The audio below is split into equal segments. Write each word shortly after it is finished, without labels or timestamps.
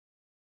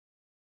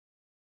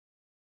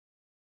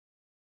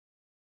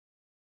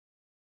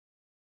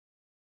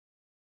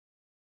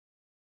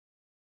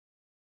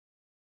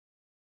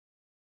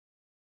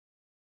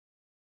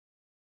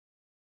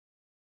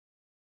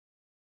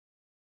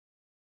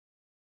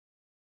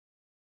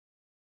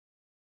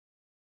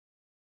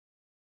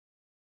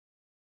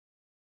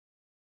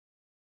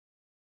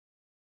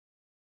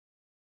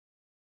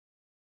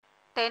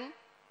10,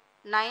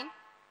 9,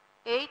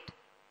 8,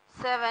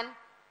 7,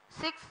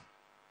 6,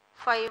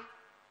 5,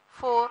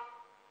 4,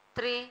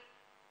 3,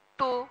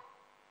 2,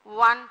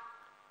 1,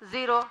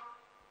 0.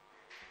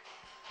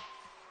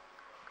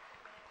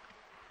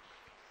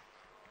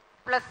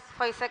 Plus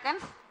 5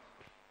 seconds.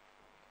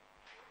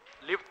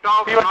 Lift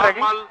off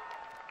normal.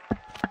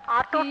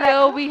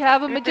 Here we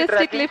have a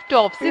majestic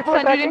liftoff,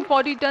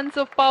 640 tons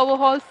of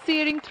powerhouse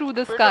searing through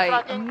the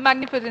sky. A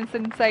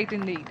magnificent sight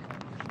indeed.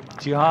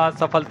 जी हाँ,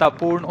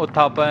 सफलतापूर्ण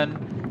उत्थापन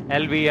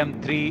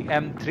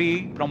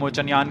LV-M3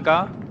 प्रमोचन यान का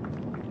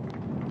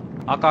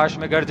आकाश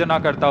में गर्जना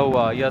करता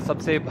हुआ यह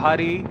सबसे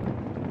भारी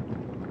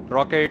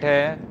रॉकेट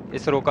है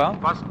इसरो का.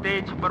 First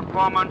stage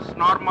performance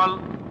normal.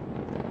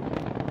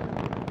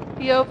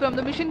 Here from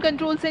the mission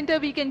control center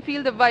we can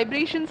feel the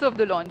vibrations of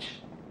the launch.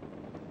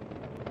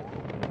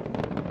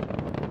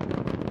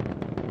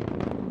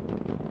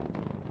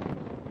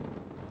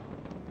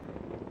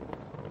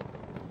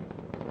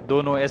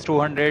 दोनों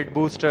S-200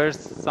 बूस्टर्स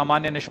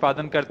सामान्य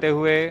निष्पादन करते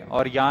हुए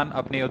और यान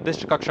अपनी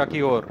उद्दिष्ट कक्षा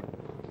की ओर.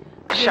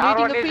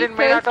 Generating a peak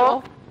thrust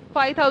of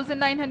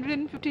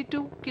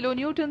 5,952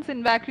 kilonewtons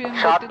in vacuum.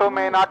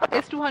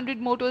 S-200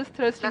 motors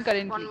thrusting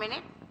currently. 1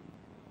 minute.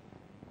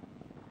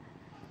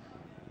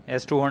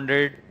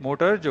 S-200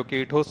 motor जो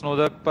कि ठोस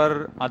नोदक पर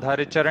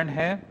आधारित चरण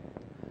है,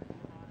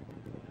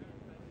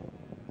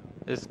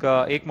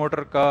 इसका एक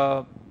मोटर का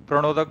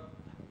प्रणोदक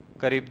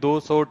करीब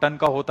 200 टन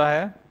का होता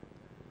है.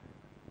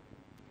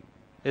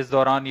 इस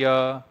दौरान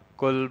यह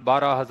कुल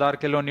 12,000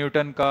 किलो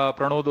न्यूटन का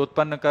प्रणोद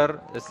उत्पन्न कर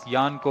इस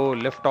यान को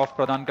लिफ्ट ऑफ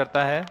प्रदान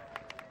करता है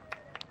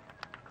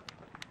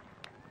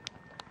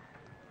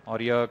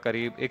और यह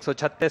करीब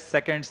 136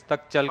 सेकंड्स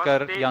तक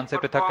चलकर यान से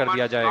पृथक कर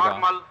दिया जाएगा.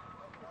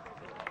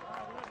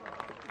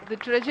 The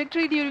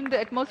trajectory during the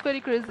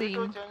atmospheric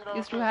regime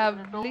is to have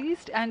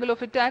least angle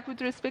of attack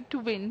with respect to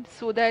wind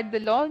so that the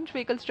launch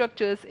vehicle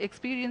structures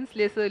experience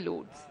lesser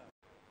loads.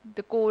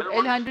 The core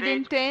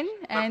L110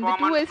 and the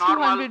two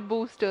S-200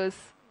 boosters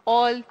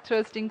all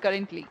thrusting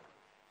currently.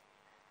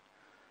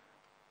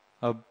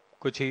 अब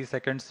कुछ ही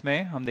seconds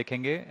में हम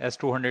देखेंगे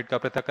S-200 का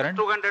पृथक्करण.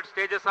 200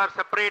 stages are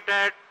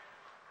separated.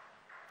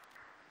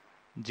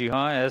 जी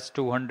हाँ,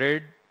 S-200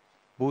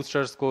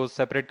 boosters को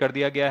separate कर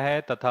दिया गया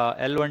है तथा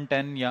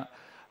L110 या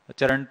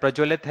चरण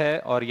प्रज्वलित है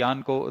और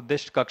यान को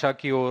उद्दिष्ट कक्षा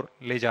की ओर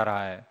ले जा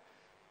रहा है.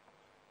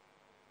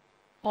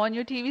 On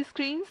your TV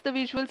screens, the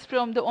visuals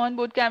from the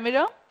onboard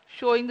camera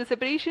showing the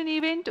separation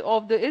event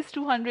of the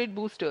S-200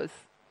 boosters.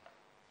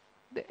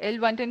 The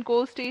L110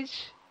 core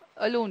stage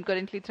alone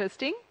currently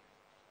thrusting.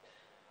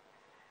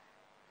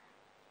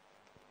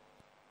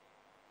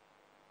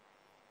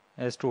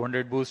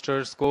 S-200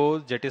 boosters को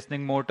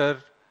जेटिसनिंग मोटर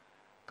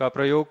का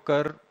प्रयोग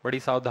कर बड़ी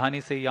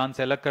सावधानी से यान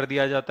से अलग कर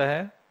दिया जाता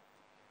है.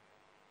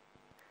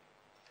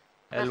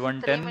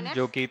 L110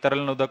 जो कि तरल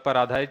नोदक पर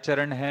आधारित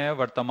चरण है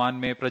वर्तमान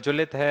में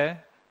प्रज्वलित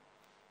है.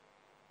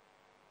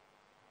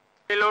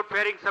 Payload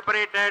fairing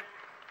separated.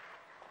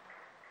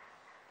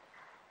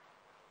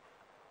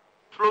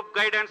 Slope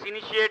guidance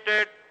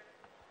initiated.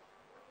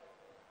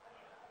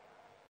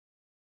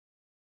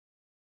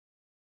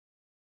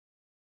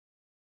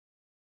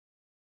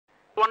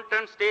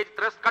 One-ton stage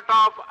thrust cut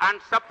off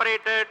and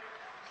separated.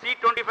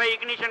 C-25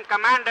 ignition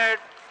commanded.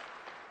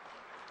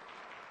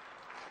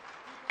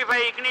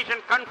 C-25 ignition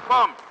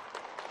confirmed.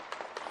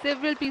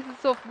 Several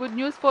pieces of good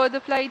news for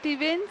the flight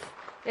events.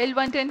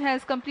 L110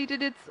 has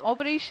completed its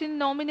operation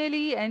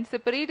nominally and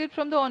separated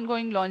from the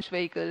ongoing launch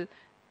vehicle.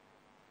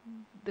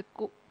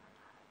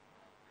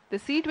 The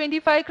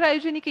C-25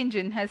 cryogenic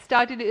engine has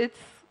started its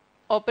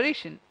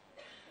operation.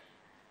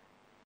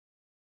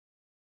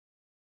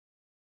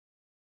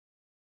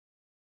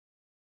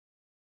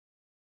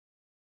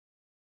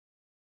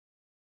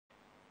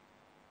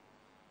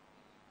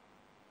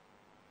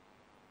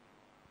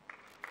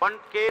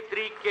 K,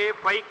 3K,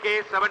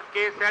 5K,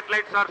 7K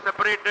satellites are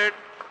separated.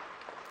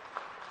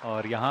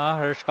 और यहाँ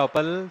हर्ष का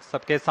पल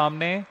सबके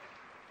सामने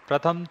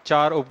प्रथम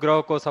 4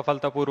 उपग्रह को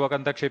सफलतापूर्वक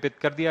अंतक्षेपित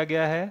कर दिया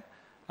गया है.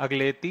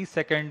 अगले 30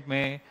 सेकंड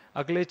में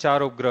अगले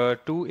 4 उपग्रह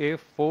 2A,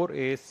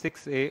 4A,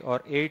 6A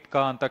और 8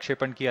 का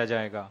अंतक्षेपण किया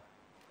जाएगा.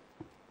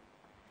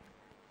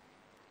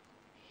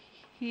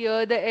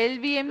 Here the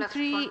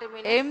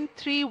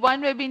LV-M3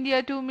 OneWeb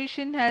India-2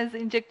 mission has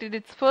injected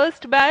its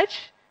first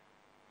batch.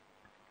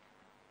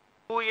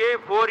 2A,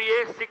 4A,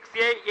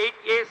 6A,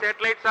 8A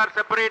satellites are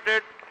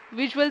separated.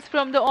 Visuals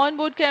from the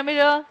onboard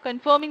camera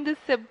confirming the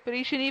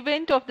separation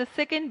event of the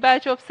second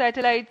batch of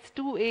satellites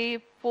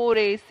 2A,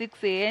 4A,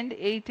 6A and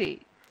 8A.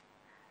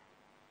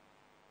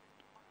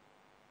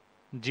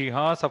 जी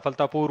हाँ,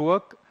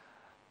 सफलतापूर्वक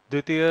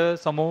द्वितीय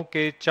समूह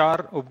के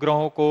 4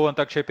 उपग्रहों को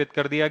अंतक्षेपित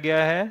कर दिया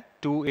गया है.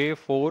 2A,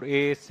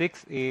 4A,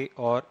 6A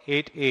और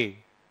 8A.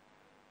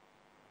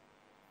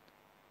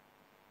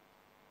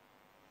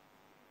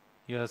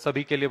 यह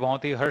सभी के लिए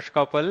बहुत ही हर्ष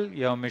का पल.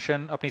 यह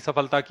मिशन अपनी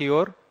सफलता की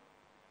ओर